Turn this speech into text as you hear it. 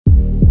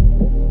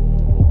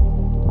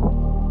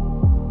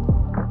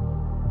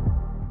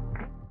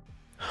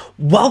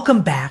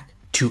Welcome back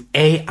to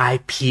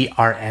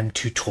AIPRM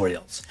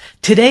tutorials.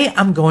 Today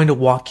I'm going to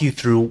walk you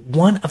through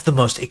one of the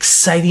most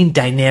exciting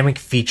dynamic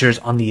features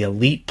on the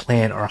Elite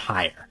plan or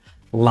higher,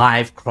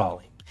 live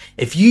crawling.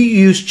 If you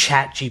use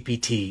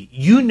ChatGPT,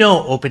 you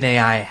know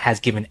OpenAI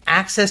has given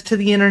access to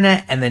the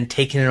internet and then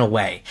taken it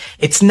away.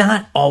 It's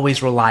not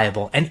always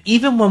reliable. And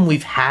even when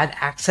we've had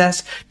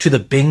access to the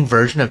Bing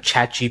version of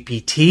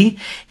ChatGPT,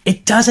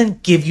 it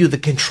doesn't give you the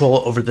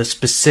control over the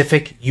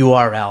specific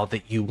URL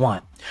that you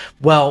want.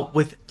 Well,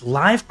 with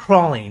live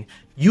crawling,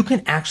 you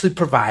can actually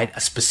provide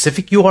a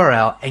specific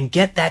URL and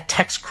get that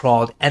text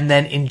crawled and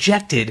then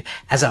injected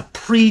as a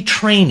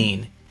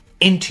pre-training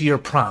into your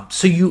prompt.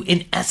 So you,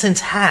 in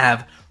essence,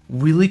 have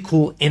really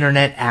cool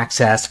internet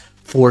access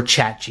for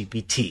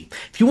ChatGPT.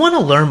 If you want to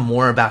learn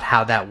more about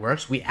how that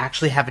works, we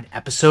actually have an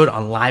episode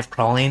on live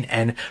crawling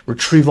and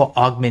retrieval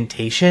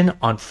augmentation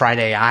on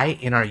FridAI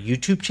in our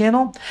YouTube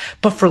channel.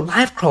 But for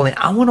live crawling,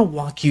 I want to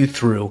walk you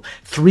through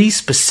 3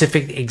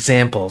 specific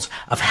examples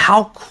of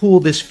how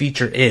cool this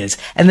feature is,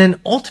 and then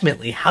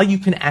ultimately how you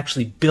can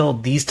actually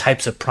build these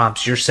types of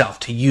prompts yourself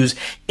to use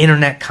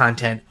internet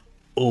content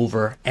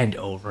over and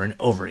over and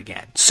over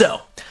again.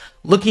 So,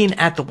 looking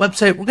at the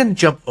website, we're going to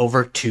jump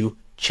over to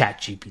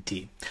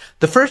ChatGPT.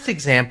 The first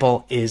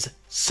example is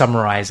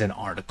summarize an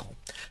article.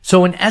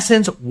 So in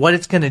essence, what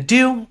it's going to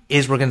do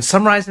is we're going to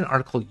summarize an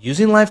article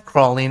using live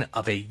crawling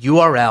of a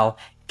URL,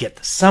 get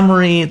the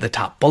summary, the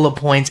top bullet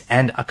points,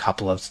 and a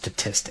couple of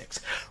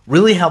statistics.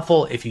 Really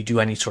helpful if you do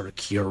any sort of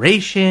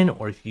curation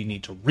or if you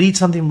need to read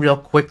something real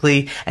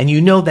quickly and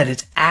you know that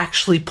it's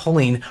actually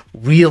pulling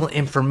real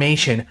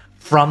information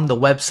from the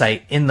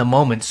website in the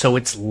moment, so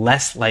it's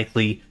less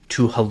likely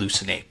to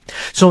hallucinate.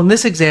 So in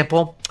this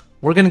example,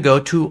 we're going to go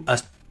to a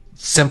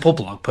simple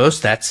blog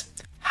post that's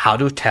how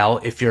to tell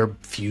if your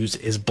fuse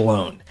is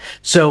blown.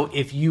 So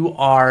if you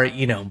are,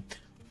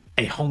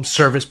 a home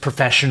service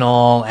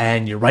professional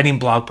and you're writing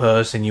blog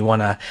posts and you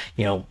want to,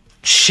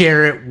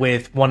 share it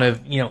with one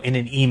of, in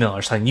an email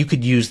or something, you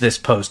could use this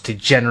post to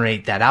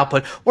generate that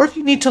output. Or if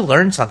you need to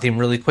learn something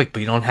really quick, but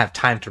you don't have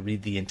time to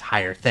read the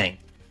entire thing,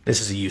 this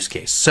is a use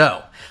case.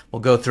 So we'll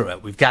go through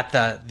it. We've got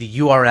the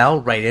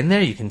URL right in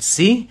there. You can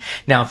see.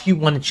 Now, if you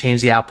want to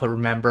change the output,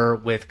 remember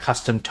with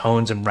custom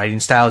tones and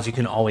writing styles, you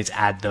can always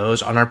add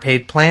those on our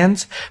paid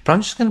plans. But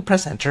I'm just going to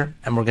press enter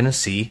and we're going to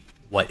see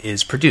what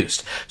is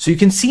produced. So you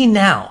can see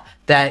now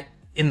that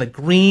in the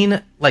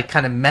green,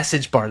 kind of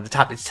message bar at the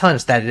top, it's telling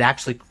us that it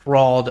actually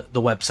crawled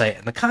the website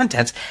and the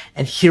contents.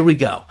 And here we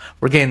go.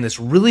 We're getting this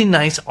really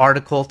nice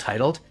article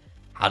titled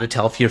How to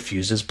Tell If Your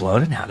Fuse is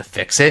Blown and How to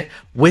Fix It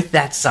with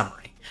that summary.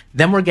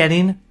 Then we're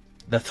getting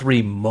the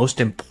 3 most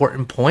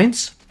important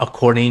points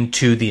according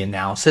to the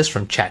analysis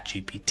from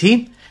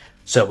ChatGPT.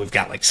 So we've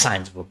got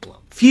signs of a blown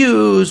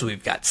fuse,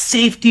 we've got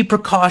safety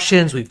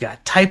precautions, we've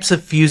got types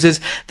of fuses.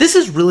 This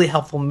is really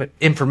helpful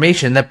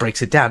information that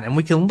breaks it down. And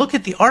we can look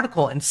at the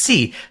article and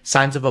see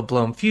signs of a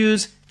blown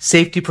fuse,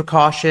 safety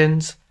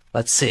precautions.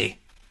 Let's see.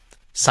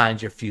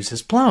 Signs your fuse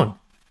is blown.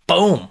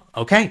 Boom.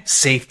 Okay.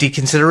 Safety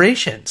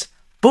considerations.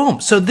 Boom.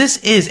 So this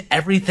is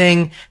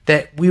everything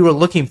that we were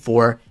looking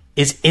for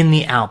is in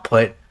the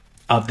output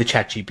of the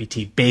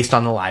ChatGPT based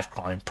on the live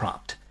crawling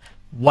prompt.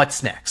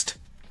 What's next?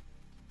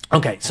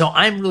 Okay, so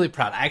I'm really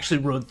proud. I actually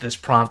wrote this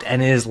prompt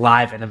and it is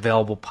live and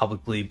available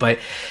publicly. But,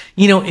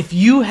 if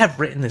you have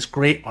written this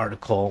great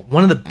article,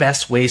 one of the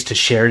best ways to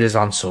share it is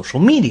on social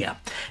media.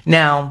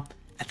 Now,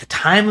 at the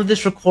time of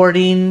this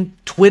recording,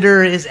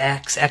 Twitter is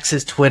X, X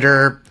is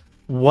Twitter,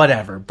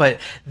 whatever.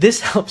 But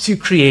this helps you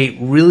create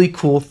really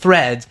cool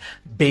threads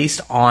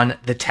based on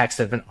the text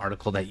of an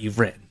article that you've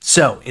written.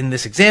 So in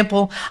this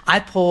example,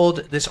 I pulled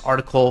this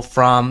article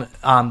from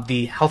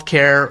the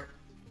healthcare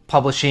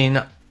publishing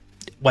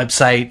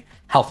website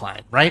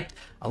Healthline, right?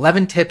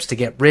 11 tips to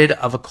get rid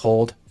of a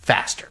cold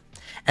faster.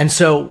 And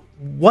so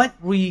what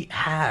we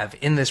have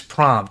in this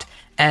prompt,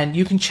 and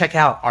you can check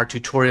out our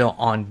tutorial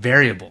on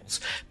variables,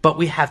 but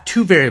we have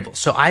 2 variables.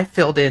 So I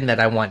filled in that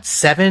I want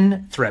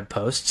 7 thread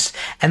posts,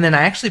 and then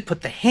I actually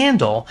put the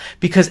handle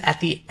because at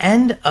the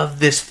end of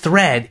this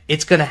thread,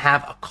 it's going to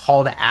have a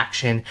call to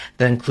action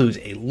that includes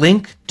a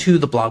link to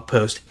the blog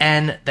post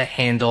and the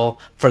handle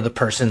for the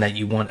person that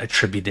you want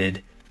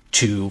attributed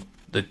to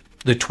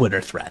the Twitter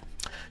thread.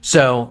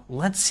 So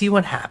let's see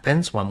what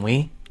happens when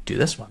we do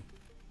this one.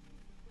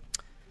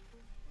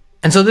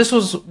 And so this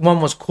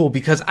one was cool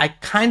because I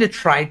kind of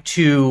tried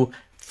to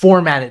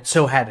format it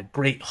so it had a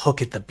great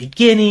hook at the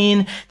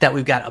beginning, that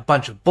we've got a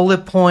bunch of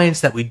bullet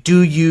points, that we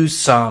do use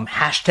some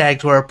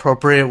hashtags where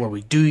appropriate, where we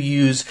do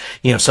use,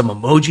 some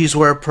emojis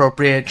where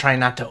appropriate,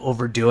 trying not to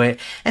overdo it.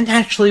 And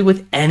actually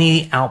with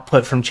any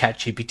output from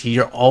ChatGPT,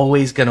 you're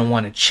always going to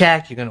want to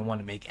check, you're going to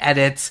want to make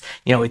edits.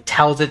 It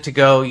tells it to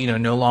go,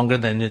 no longer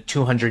than the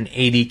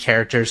 280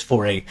 characters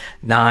for a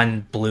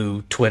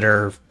non-blue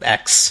Twitter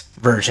X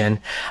version.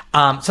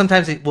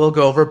 Sometimes it will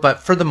go over, but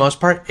for the most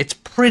part, it's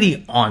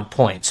pretty on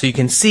point. So you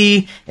can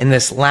see in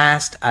this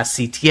last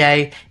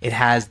CTA, it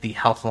has the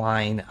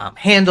Healthline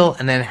handle,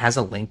 and then it has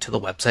a link to the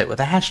website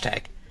with a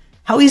hashtag.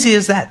 How easy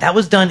is that? That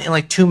was done in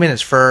like 2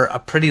 minutes for a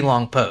pretty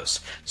long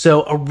post.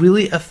 So a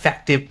really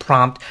effective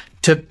prompt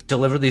to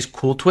deliver these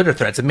cool Twitter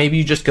threads. And maybe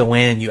you just go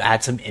in and you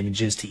add some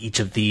images to each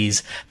of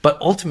these, but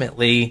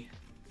ultimately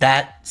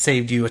that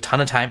saved you a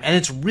ton of time, and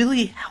it's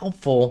really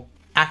helpful,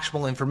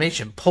 actionable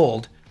information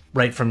pulled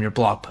right from your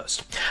blog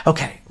post.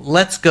 Okay,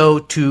 let's go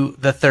to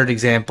the third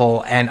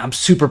example, and I'm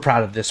super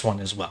proud of this one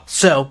as well.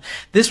 So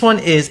this one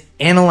is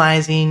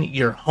analyzing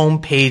your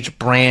homepage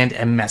brand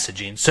and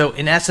messaging. So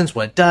in essence,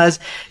 what it does,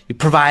 you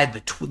provide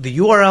the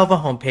URL of a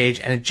homepage,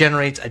 and it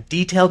generates a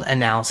detailed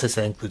analysis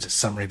that includes a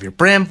summary of your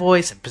brand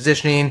voice and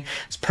positioning.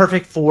 It's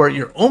perfect for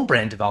your own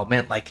brand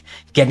development, like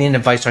getting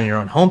advice on your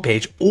own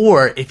homepage,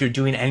 or if you're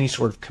doing any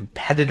sort of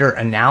competitor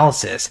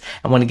analysis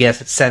and want to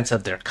get a sense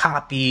of their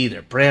copy,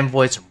 their brand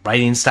voice, and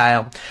writing style.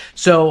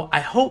 So I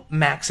hope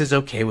Max is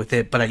okay with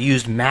it, but I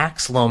used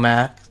Max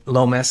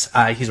Lomas.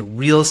 He's a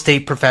real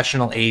estate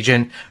professional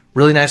agent,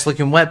 really nice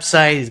looking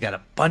website. He's got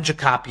a bunch of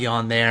copy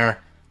on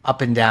there,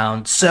 up and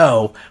down.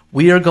 So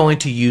we are going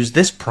to use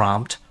this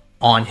prompt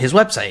on his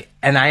website.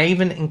 And I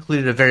even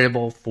included a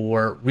variable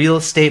for real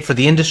estate for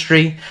the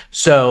industry.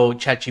 So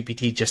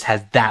ChatGPT just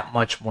has that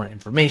much more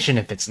information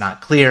if it's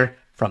not clear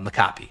from the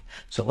copy.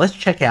 So let's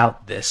check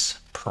out this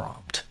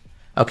prompt.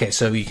 Okay,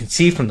 so you can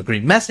see from the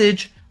green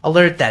message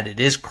alert that it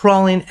is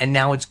crawling, and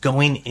now it's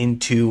going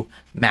into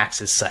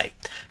Max's site.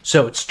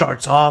 So it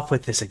starts off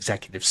with this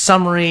executive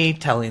summary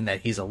telling that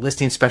he's a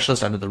listing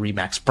specialist under the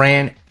Remax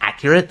brand.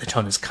 Accurate. The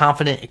tone is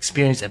confident,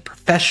 experienced, and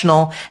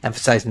professional,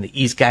 emphasizing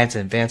the ease, guidance,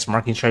 and advanced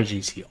marketing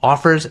strategies he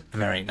offers.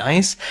 Very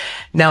nice.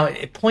 Now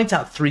it points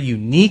out 3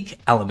 unique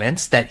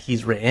elements that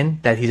he's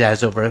written, that he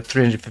has over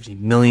 $350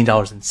 million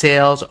in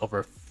sales,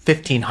 over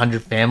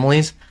 1,500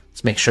 families.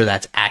 Let's make sure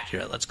that's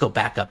accurate. Let's go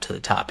back up to the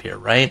top here,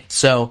 right?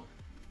 So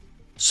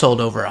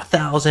sold over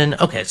 1,000.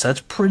 Okay, so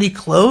that's pretty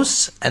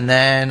close. And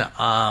then,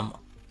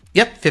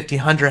 yep,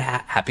 1,500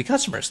 happy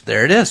customers.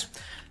 There it is.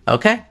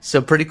 Okay,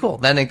 so pretty cool.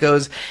 Then it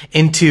goes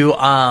into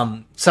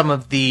some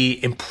of the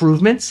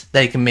improvements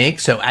that you can make.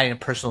 So adding a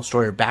personal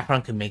story or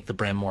background can make the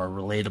brand more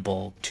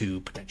relatable to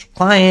potential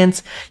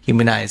clients,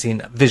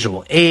 humanizing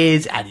visual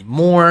aids, adding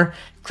more,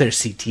 clear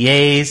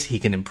CTAs, he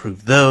can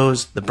improve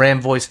those. The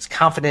brand voice is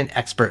confident,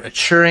 expert,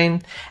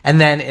 assuring.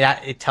 And then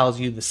it tells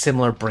you the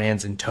similar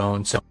brands and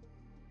tone. So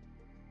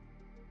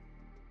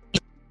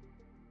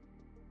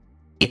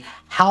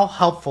how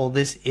helpful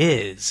this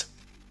is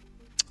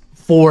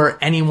for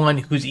anyone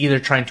who's either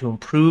trying to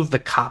improve the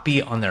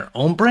copy on their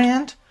own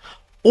brand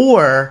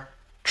or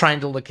trying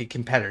to look at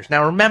competitors.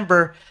 Now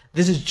remember,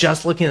 this is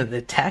just looking at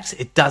the text.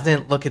 It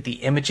doesn't look at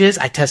the images.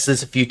 I tested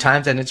this a few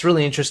times, and it's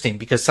really interesting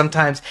because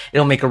sometimes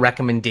it'll make a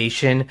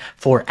recommendation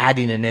for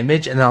adding an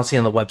image, and then I'll see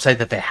on the website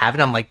that they have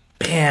it. I'm like,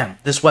 bam,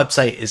 this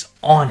website is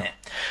on it.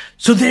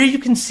 So there you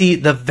can see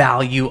the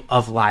value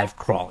of live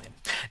crawling.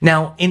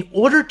 Now, in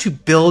order to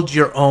build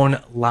your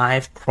own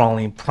live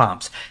crawling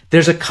prompts,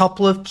 there's a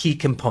couple of key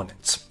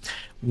components.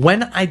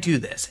 When I do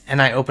this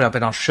and I open up,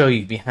 and I'll show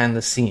you behind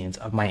the scenes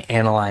of my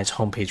analyze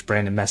homepage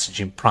brand and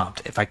messaging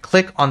prompt, if I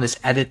click on this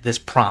edit this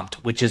prompt,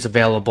 which is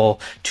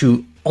available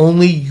to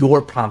only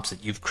your prompts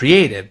that you've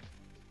created,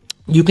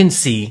 you can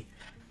see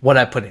what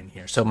I put in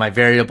here. So my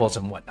variables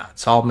and whatnot.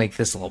 So I'll make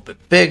this a little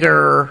bit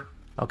bigger.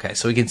 Okay,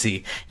 so we can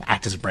see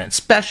act as a brand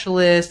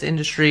specialist,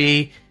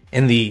 industry,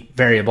 in the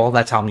variable.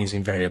 That's how I'm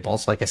using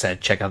variables. Like I said,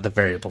 check out the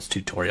variables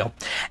tutorial.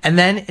 And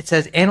then it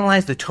says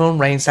analyze the tone,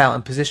 writing style,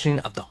 and positioning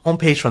of the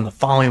homepage from the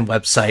following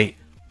website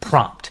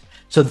prompt.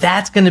 So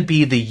that's going to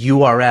be the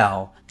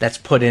URL that's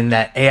put in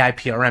that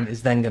AIPRM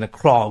is then going to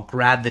crawl,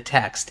 grab the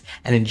text,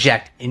 and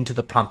inject into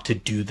the prompt to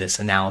do this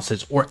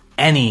analysis or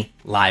any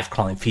live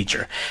crawling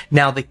feature.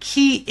 Now the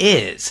key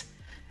is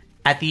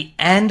at the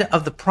end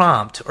of the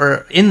prompt,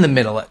 or in the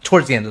middle,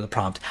 towards the end of the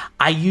prompt,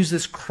 I use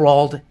this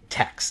crawled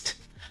text.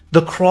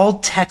 The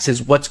crawled text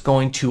is what's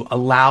going to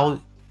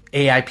allow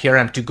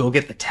AIPRM to go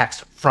get the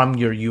text from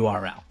your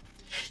URL.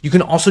 You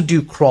can also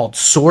do crawled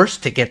source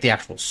to get the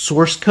actual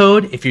source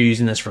code if you're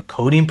using this for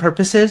coding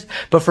purposes.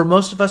 But for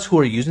most of us who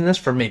are using this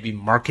for maybe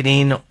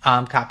marketing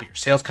copy or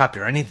sales copy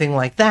or anything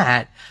like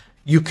that,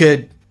 you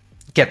could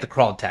get the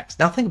crawled text.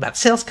 Now think about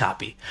sales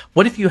copy.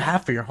 What if you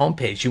have for your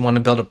homepage, you want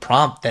to build a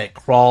prompt that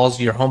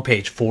crawls your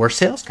homepage for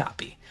sales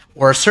copy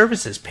or a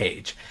services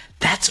page?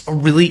 That's a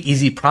really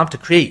easy prompt to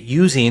create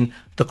using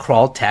the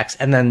crawled text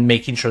and then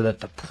making sure that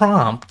the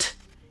prompt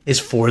is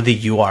for the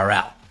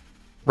URL,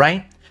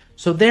 right?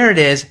 So there it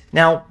is.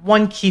 Now,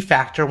 one key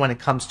factor when it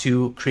comes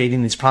to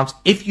creating these prompts,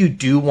 if you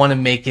do want to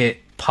make it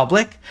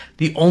public,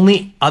 the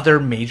only other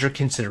major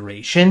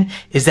consideration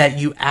is that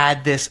you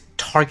add this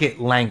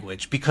target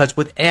language, because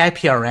with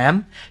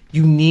AIPRM,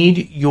 you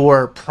need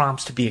your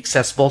prompts to be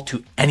accessible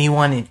to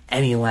anyone in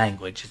any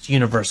language. It's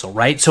universal,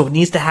 right? So it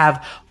needs to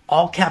have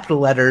all capital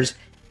letters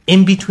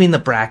in between the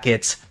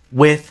brackets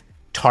with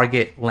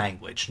target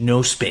language,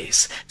 no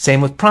space.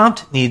 Same with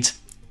prompt, needs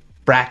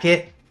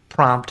bracket,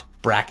 prompt,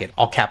 bracket,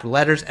 all capital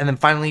letters. And then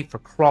finally for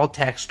crawled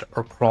text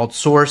or crawled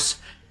source,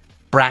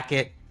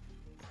 bracket,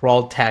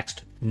 crawled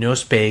text, no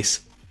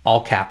space,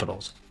 all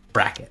capitals,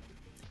 bracket.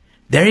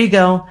 There you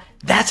go.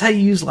 That's how you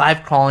use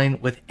live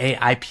crawling with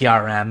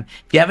AIPRM.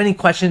 If you have any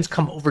questions,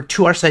 come over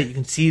to our site. You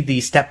can see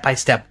the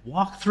step-by-step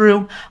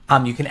walkthrough.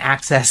 You can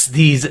access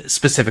these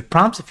specific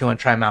prompts if you want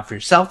to try them out for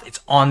yourself.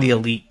 It's on the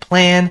Elite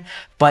plan,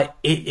 but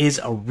it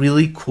is a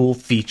really cool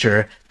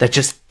feature that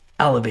just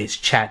elevates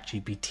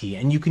ChatGPT,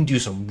 and you can do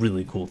some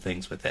really cool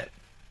things with it.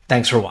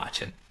 Thanks for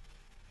watching.